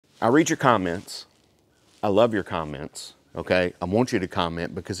I read your comments. I love your comments, okay? I want you to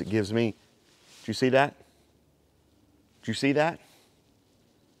comment because it gives me, did you see that? Did you see that?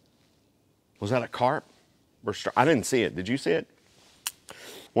 Was that a carp? I didn't see it. Did you see it?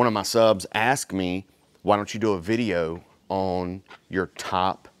 One of my subs asked me, why don't you do a video on your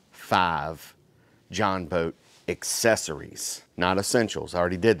top 5 Jon Boat accessories? Not essentials. I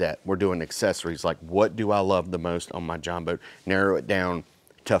already did that. We're doing accessories. Like, what do I love the most on my Jon Boat? Narrow it down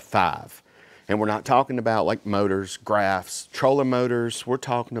to 5. And we're not talking about like motors, graphs, trolling motors. We're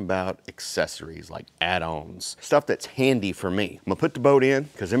talking about accessories like add-ons, stuff that's handy for me. I'm gonna put the boat in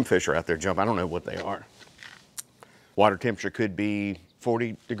because them fish are out there jumping. I don't know what they are. Water temperature could be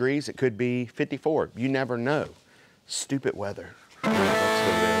 40 degrees. It could be 54. You never know. Stupid weather. Let's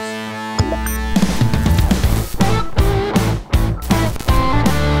do this.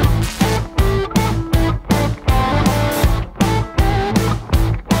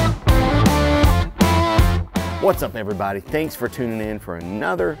 What's up, everybody? Thanks for tuning in for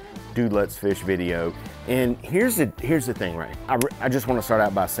another Dude Let's Fish video. And here's the thing, right? I just want to start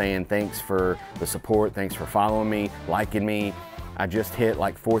out by saying thanks for the support. Thanks for following me, liking me. I just hit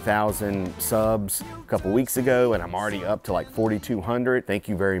like 4,000 subs a couple weeks ago, and I'm already up to like 4,200. Thank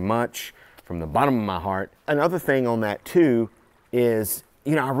you very much from the bottom of my heart. Another thing on that too is,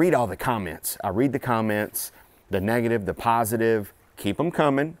 you know, I read all the comments. I read the comments, the negative, the positive. Keep them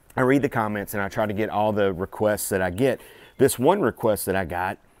coming. I read the comments and I try to get all the requests that I get. This one request that I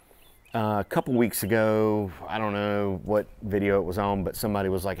got a couple weeks ago, I don't know what video it was on, but somebody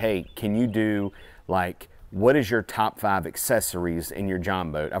was like, hey, can you do like, what is your top 5 accessories in your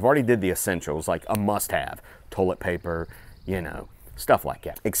Jon Boat? I've already did the essentials, like a must-have, toilet paper, you know, stuff like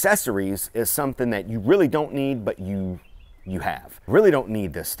that. Accessories is something that you really don't need, but you have. Really don't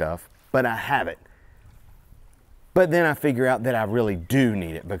need this stuff, but I have it. But then I figure out that I really do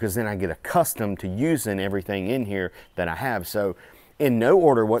need it because then I get accustomed to using everything in here that I have. So in no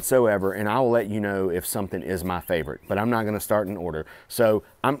order whatsoever, and I'll let you know if something is my favorite, but I'm not gonna start in order. So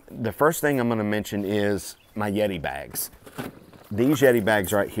the first thing I'm gonna mention is my Yeti bags. These Yeti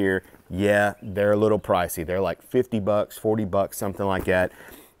bags right here, yeah, they're a little pricey. They're like 50 bucks, 40 bucks, something like that,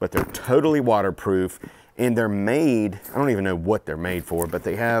 but they're totally waterproof. And they're made, I don't even know what they're made for, but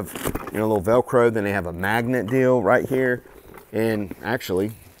they have, you know, a little Velcro, then they have a magnet deal right here. And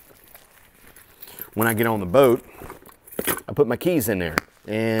actually, when I get on the boat, I put my keys in there.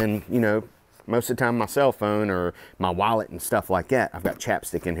 And, you know, most of the time my cell phone or my wallet and stuff like that. I've got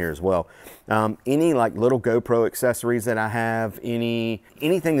chapstick in here as well. Any like little GoPro accessories that I have,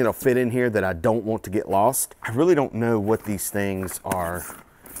 anything that'll fit in here that I don't want to get lost. I really don't know what these things are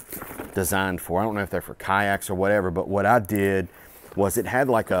designed for. I don't know if they're for kayaks or whatever, but what I did was it had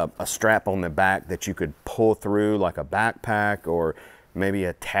like a strap on the back that you could pull through like a backpack or maybe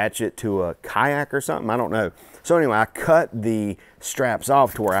attach it to a kayak or something. I don't know. So anyway, I cut the straps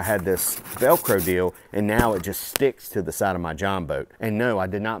off to where I had this Velcro deal, and now it just sticks to the side of my Jon Boat. And no, I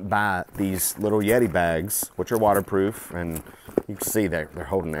did not buy these little Yeti bags, which are waterproof, and you can see they're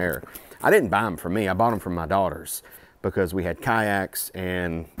holding air. I didn't buy them for me. I bought them for my daughters, because we had kayaks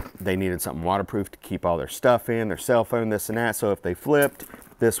and they needed something waterproof to keep all their stuff in, their cell phone, this and that. So if they flipped,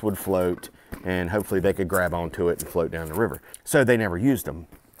 this would float and hopefully they could grab onto it and float down the river. So they never used them.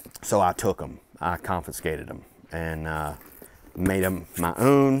 So I took them, I confiscated them and made them my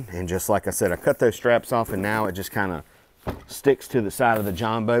own. And just like I said, I cut those straps off and now it just kind of sticks to the side of the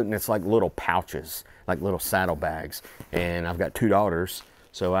Jon Boat, and it's like little pouches, like little saddle bags. And I've got 2 daughters,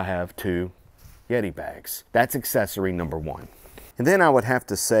 so I have 2 Yeti bags. That's accessory number 1. And then I would have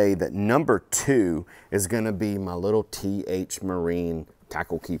to say that number 2 is gonna be my little TH Marine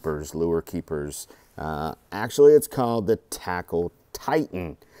tackle keepers, lure keepers. Actually, it's called the Tackle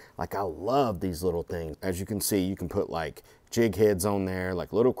Titan. Like, I love these little things. As you can see, you can put like jig heads on there,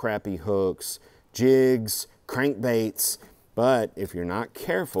 like little crappy hooks, jigs, crankbaits. But if you're not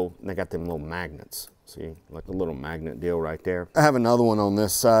careful, they got them little magnets. See, like a little magnet deal right there. I have another one on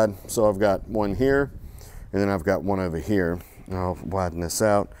this side. So I've got one here, and then I've got one over here. I'll widen this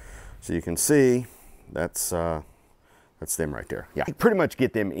out so you can see that's them right there. Yeah, you pretty much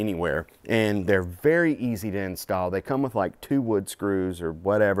get them anywhere, and they're very easy to install. They come with like 2 wood screws or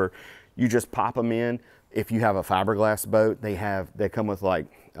whatever. You just pop them in. If you have a fiberglass boat, they come with like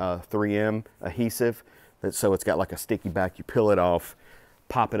 3M adhesive. So it's got like a sticky back. You peel it off,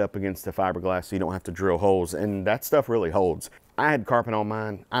 pop it up against the fiberglass so you don't have to drill holes, and that stuff really holds. I had carpet on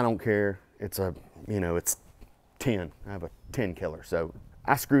mine. I don't care. It's a, you know, it's 10. I have a 10 killer, so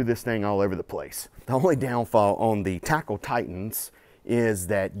I screw this thing all over the place. The only downfall on the Tackle Titans is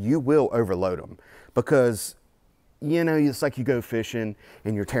that you will overload them, because you know, it's like you go fishing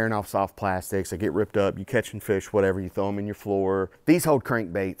and you're tearing off soft plastics, they get ripped up, you catching fish, whatever, you throw them in your floor. These hold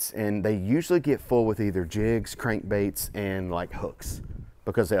crankbaits, and they usually get full with either jigs, crankbaits, and like hooks,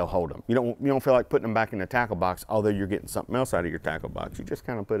 because they'll hold them. You don't feel like putting them back in the tackle box, although you're getting something else out of your tackle box. You just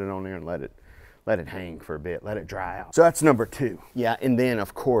kind of put it on there and let it hang for a bit, let it dry out. So that's number 2. Yeah, and then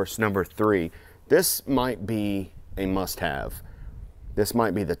of course, number 3, this might be a must-have. This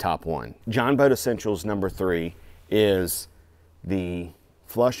might be the top one. Jon Boat Essentials number 3 is the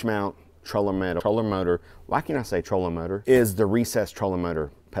flush mount trolling motor. Why can't I say trolling motor? Is the recessed trolling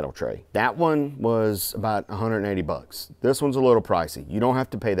motor pedal tray. That one was about 180 bucks. This one's a little pricey. You don't have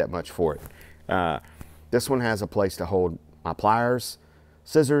to pay that much for it. This one has a place to hold my pliers,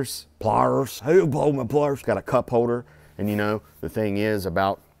 scissors, pliers. Hey, hold my pliers. Got a cup holder, and you know, the thing is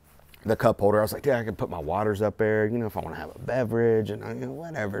about the cup holder, I was like, yeah, I can put my waters up there, you know, if I want to have a beverage, and you know,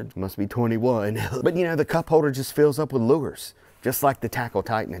 whatever. It must be 21. But you know, the cup holder just fills up with lures. Just like the Tackle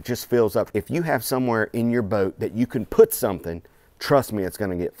Titan, it just fills up. If you have somewhere in your boat that you can put something, trust me, it's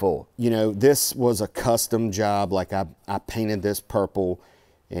gonna get full. You know, this was a custom job. Like I painted this purple,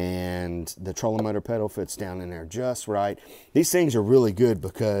 and the trolling motor pedal fits down in there just right. These things are really good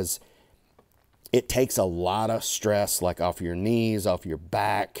because it takes a lot of stress, like off your knees, off your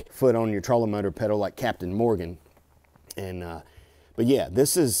back, foot on your trolling motor pedal like Captain Morgan. And, but yeah,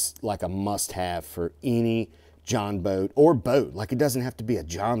 this is like a must-have for any Jon boat or boat. Like, it doesn't have to be a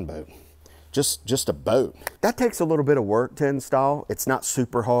Jon boat, just a boat. That takes a little bit of work to install. It's not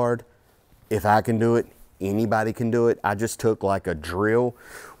super hard. If I can do it, anybody can do it. I just took like a drill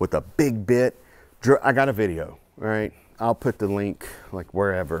with a big bit. I got a video, all right? I'll put the link like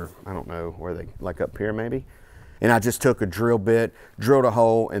wherever, I don't know where they, like up here maybe. And I just took a drill bit, drilled a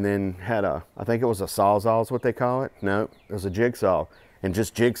hole, and then had a, I think it was a sawzall is what they call it. No, it was a jigsaw, and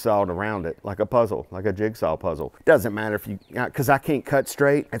just jigsawed around it like a puzzle, like a jigsaw puzzle. Doesn't matter if you, because I can't cut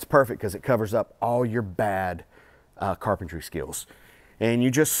straight. It's perfect because it covers up all your bad carpentry skills. And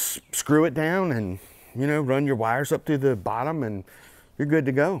you just screw it down and, you know, run your wires up to the bottom and you're good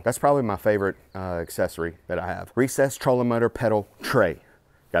to go. That's probably my favorite accessory that I have. Recessed trolling motor pedal tray.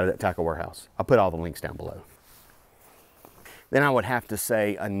 Got it at Tackle Warehouse. I'll put all the links down below. Then I would have to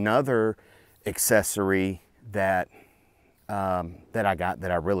say another accessory that that I got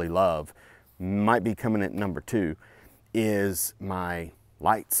that I really love, might be coming at number 2, is my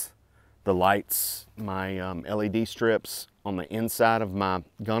lights. The lights, my LED strips on the inside of my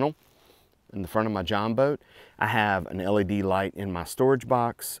gunnel, in the front of my Jon boat. I have an LED light in my storage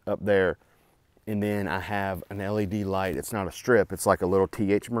box up there, and then I have an LED light. It's not a strip, it's like a little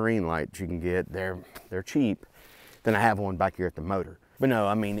TH Marine light you can get. They're cheap. Then I have one back here at the motor. But no,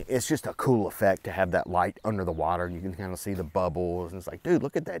 I mean, it's just a cool effect to have that light under the water, and you can kind of see the bubbles, and it's like, dude,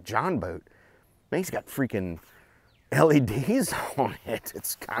 look at that Jon boat. Man, he's got freaking LEDs on it.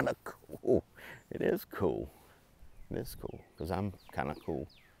 It's kind of cool. It is cool. It is cool, because I'm kind of cool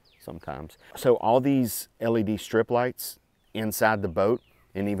sometimes. So all these LED strip lights inside the boat,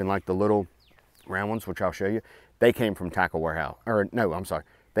 and even like the little round ones, which I'll show you, they came from Tackle Warehouse. Or no, I'm sorry,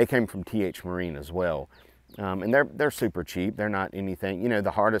 they came from TH Marine as well. And they're super cheap. They're not anything, you know,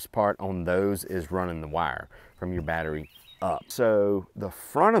 the hardest part on those is running the wire from your battery up. So the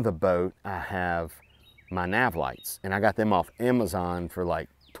front of the boat, I have my nav lights, and I got them off Amazon for like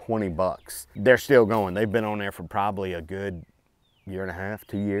 20 bucks. They're still going. They've been on there for probably a good year and a half,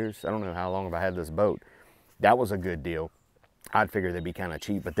 2 years. I don't know how long have I had this boat. That was a good deal. I'd figure they'd be kind of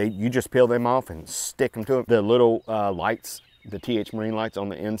cheap, but you just peel them off and stick them to them. The little lights, the TH Marine lights on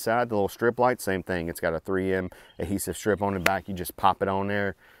the inside, the little strip lights, same thing. It's got a 3M adhesive strip on the back. You just pop it on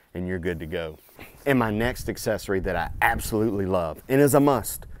there and you're good to go. And my next accessory that I absolutely love, and is a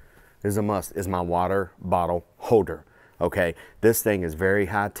must, is my water bottle holder. Okay, this thing is very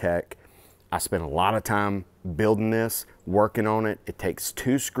high tech. I spent a lot of time building this, working on it. It takes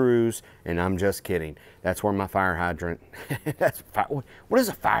 2 screws, and I'm just kidding. That's where my fire hydrant, what is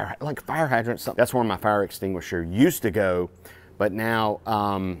a fire, like fire hydrant, something. That's where my fire extinguisher used to go, but now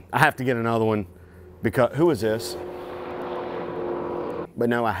I have to get another one because, who is this? But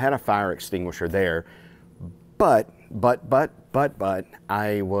no, I had a fire extinguisher there, but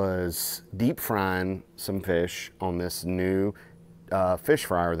I was deep frying some fish on this new fish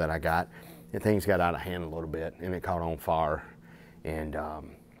fryer that I got, and things got out of hand a little bit, and it caught on fire, and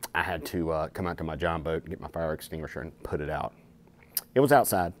I had to come out to my Jon boat and get my fire extinguisher and put it out. It was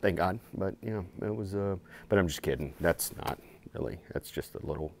outside, thank God, but you know, it was, but I'm just kidding. That's not really, that's just a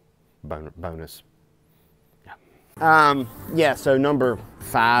little bonus. Yeah. Yeah, so number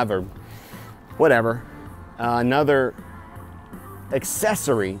 5 or whatever, another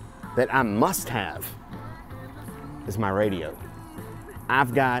accessory that I must have is my radio.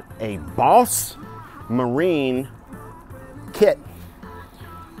 I've got a Boss Marine kit.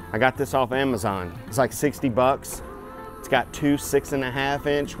 I got this off Amazon. It's like 60 bucks. It's got two 6.5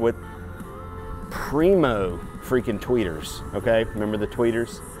 inch with primo freaking tweeters, okay? Remember the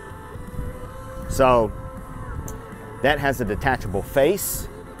tweeters? So that has a detachable face.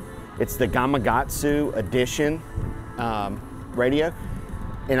 It's the Gamakatsu edition radio.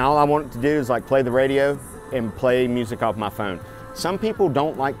 And all I want it to do is like play the radio and play music off my phone. Some people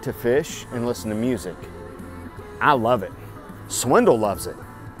don't like to fish and listen to music. I love it. Swindle loves it.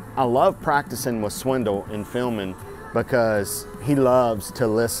 I love practicing with Swindle and filming because he loves to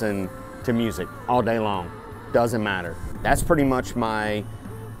listen to music all day long. Doesn't matter. That's pretty much my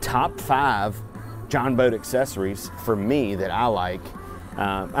top 5 Jon Boat accessories for me that I like.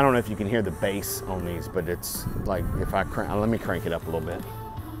 I don't know if you can hear the bass on these, but it's like if I crank, let me crank it up a little bit.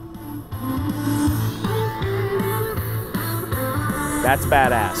 That's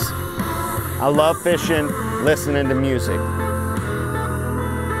badass. I love fishing, listening to music.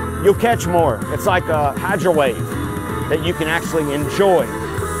 You'll catch more. It's like a hydro wave that you can actually enjoy.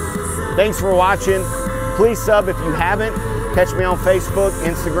 Thanks for watching. Please sub if you haven't. Catch me on Facebook,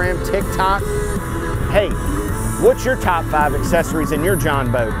 Instagram, TikTok. Hey, what's your top 5 accessories in your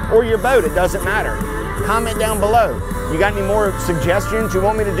Jon Boat or your boat? It doesn't matter. Comment down below. You got any more suggestions you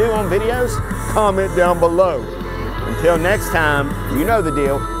want me to do on videos? Comment down below. Until next time, you know the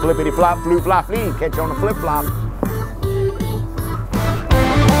deal. Flippity flop, floo flop, flee. Catch you on the flip flop.